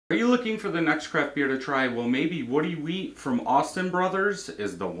Are you looking for the next craft beer to try? Well, maybe Woody Wheat from Austin Brothers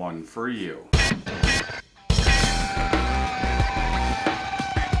is the one for you.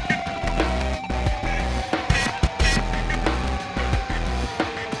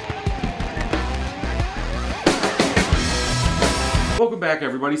 Welcome back,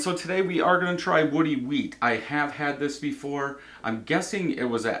 everybody. So today we are going to try Woody Wheat. I have had this before. I'm guessing it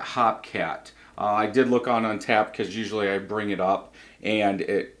was at Hopcat. I did look on Untappd because usually I bring it up and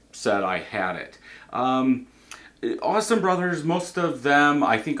it said I had it. Austin Brothers, most of them,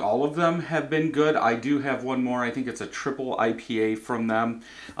 I think all of them have been good. I do have one more. I think it's a triple IPA from them.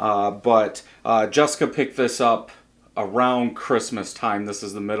 But Jessica picked this up around Christmas time. This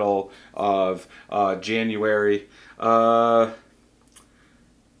is the middle of January. This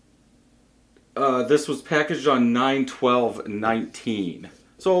was packaged on 9/12/19,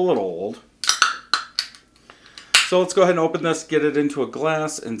 so a little old. So let's go ahead and open this, get it into a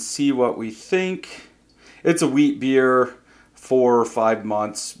glass, and see what we think. It's a wheat beer, 4 or 5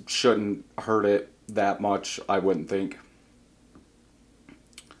 months. Shouldn't hurt it that much, I wouldn't think.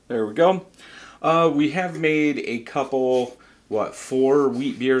 There we go. We have made a couple, 4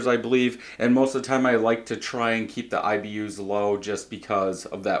 wheat beers, I believe. And most of the time I like to try and keep the IBUs low just because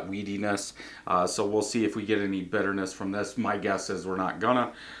of that wheatiness. So we'll see if we get any bitterness from this. My guess is we're not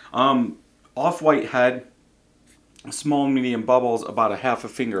gonna. Off-white head. Small and medium bubbles, about a half a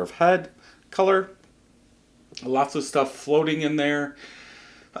finger of head color. Lots of stuff floating in there.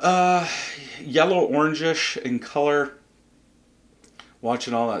 Yellow orangish in color.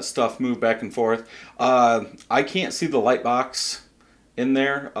 Watching all that stuff move back and forth. I can't see the light box in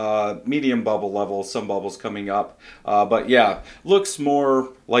there. Medium bubble level, some bubbles coming up. But yeah, looks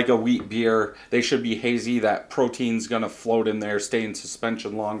more like a wheat beer. They should be hazy. That protein's gonna float in there, stay in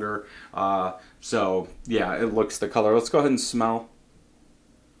suspension longer. So yeah, it looks the color. Let's go ahead and smell.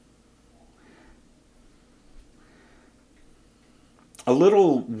 A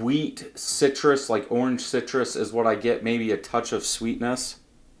little wheat citrus, like orange citrus is what I get. Maybe a touch of sweetness.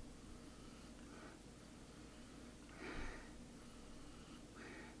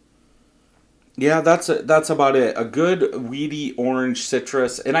 Yeah, that's about it. A good weedy orange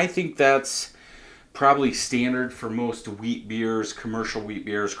citrus, and I think that's probably standard for most wheat beers, commercial wheat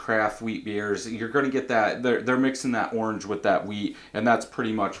beers, craft wheat beers. You're going to get that. They're mixing that orange with that wheat, and that's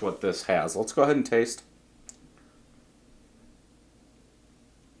pretty much what this has. Let's go ahead and taste.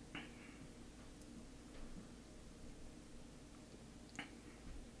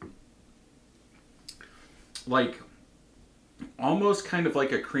 Like almost kind of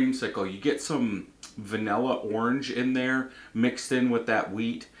like a creamsicle. You get some vanilla orange in there mixed in with that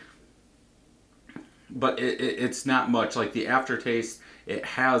wheat, but it's not much. Like the aftertaste, it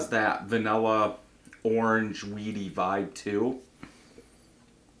has that vanilla orange weedy vibe too.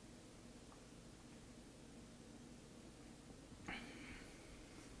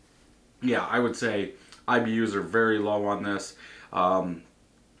 Yeah, I would say IBUs are very low on this.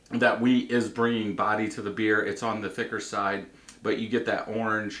 That wheat is bringing body to the beer. It's on the thicker side, but you get that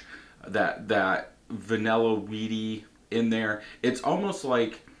orange, that vanilla weedy in there. It's almost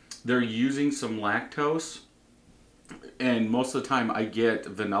like they're using some lactose, and most of the time I get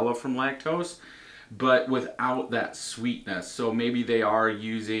vanilla from lactose, but without that sweetness. So maybe they are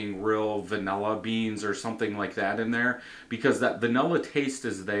using real vanilla beans or something like that in there, because that vanilla taste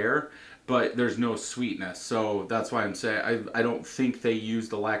is there, but there's no sweetness. So that's why I'm saying I don't think they use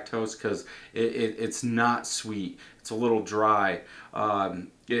the lactose, because it's not sweet. It's a little dry. That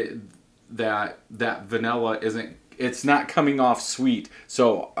vanilla isn't, it's not coming off sweet.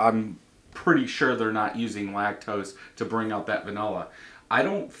 So I'm pretty sure they're not using lactose to bring out that vanilla. I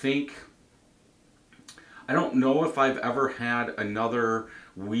don't know if I've ever had another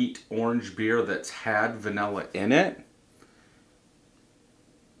wheat orange beer that's had vanilla in it.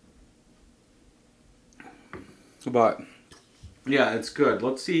 But yeah, it's good.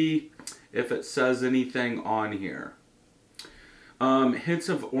 Let's see if it says anything on here. Hints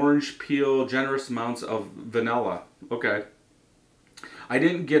of orange peel, generous amounts of vanilla. Okay. I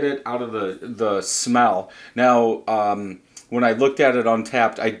didn't get it out of the smell. Now, when I looked at it on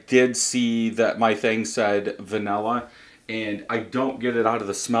Untappd, I did see that my thing said vanilla, and I don't get it out of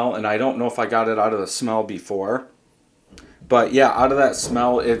the smell, and I don't know if I got it out of the smell before. But yeah, out of that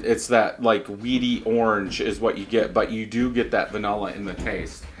smell, it's that like weedy orange is what you get, but you do get that vanilla in the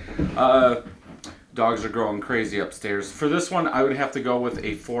taste. Dogs are growing crazy upstairs. For this one, I would have to go with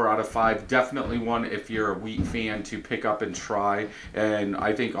a 4 out of 5. Definitely one if you're a wheat fan to pick up and try. And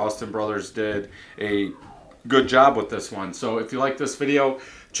I think Austin Brothers did a good job with this one. So if you like this video,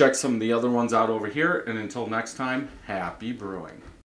 check some of the other ones out over here. And until next time, happy brewing.